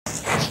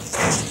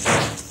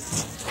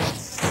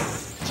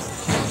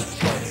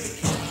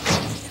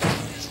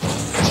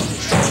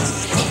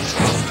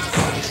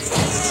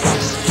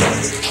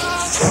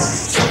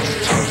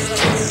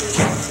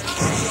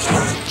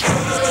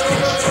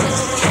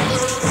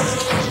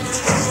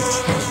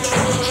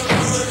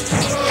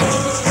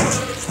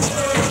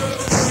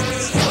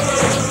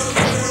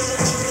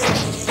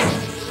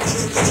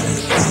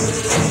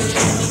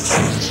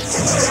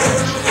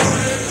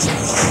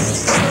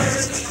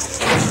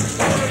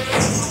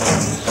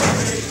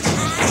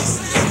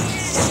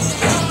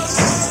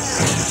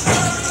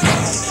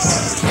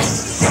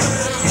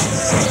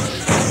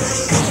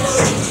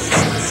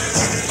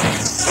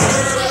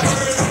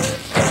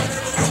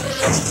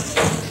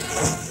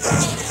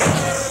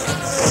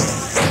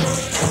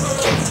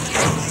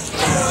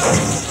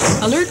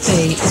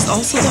Is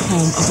also the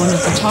home of one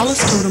of the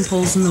tallest totem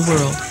poles in the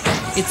world.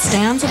 It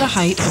stands at a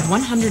height of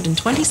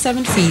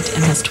 127 feet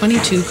and has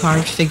 22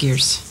 carved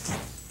figures.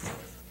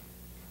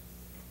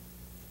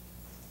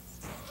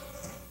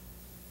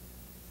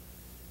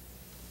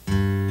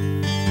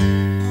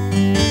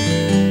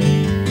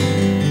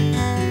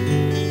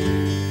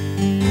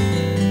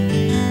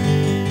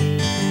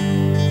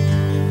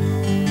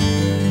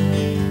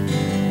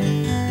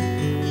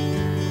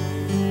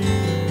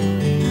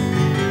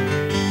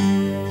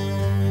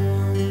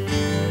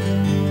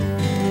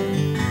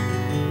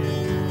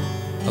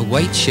 A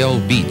white shell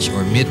beach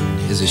or midden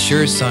is a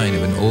sure sign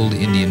of an old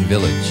Indian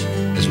village,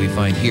 as we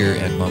find here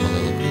at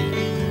Mamalilliku.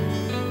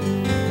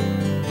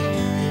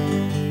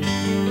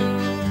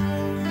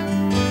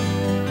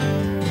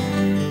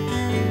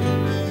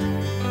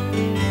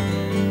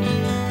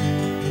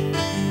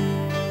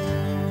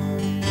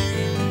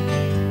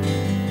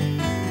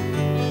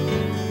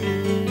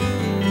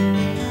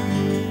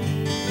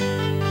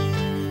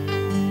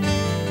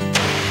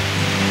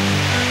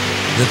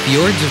 The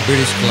fjords of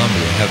British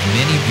Columbia have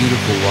many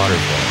beautiful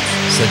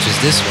waterfalls, such as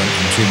this one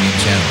from Tribune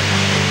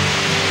Channel.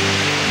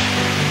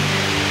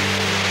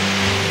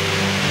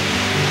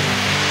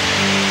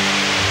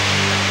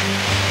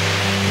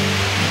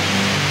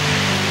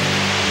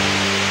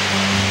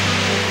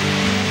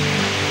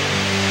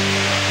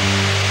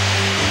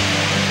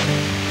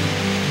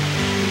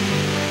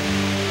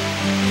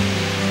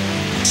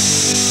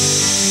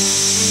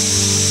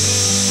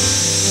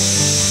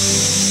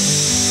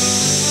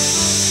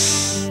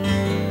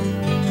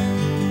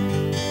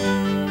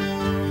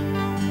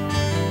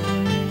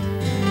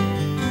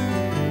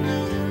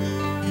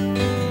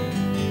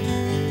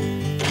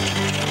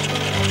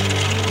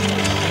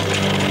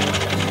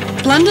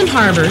 London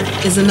Harbour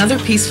is another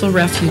peaceful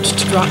refuge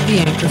to drop the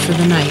anchor for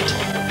the night,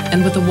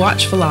 and with a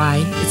watchful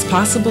eye, it's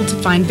possible to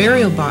find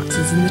burial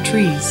boxes in the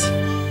trees.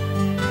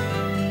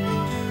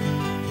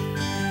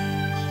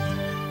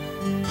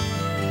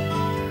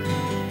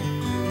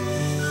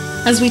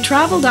 As we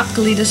travelled up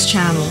Galitas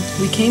Channel,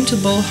 we came to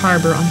Bull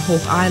Harbour on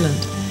Hope Island.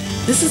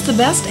 This is the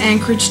best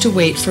anchorage to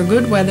wait for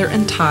good weather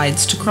and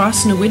tides to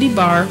cross Nawitty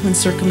Bar when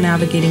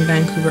circumnavigating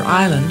Vancouver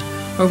Island,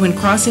 or when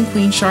crossing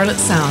Queen Charlotte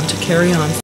Sound to carry on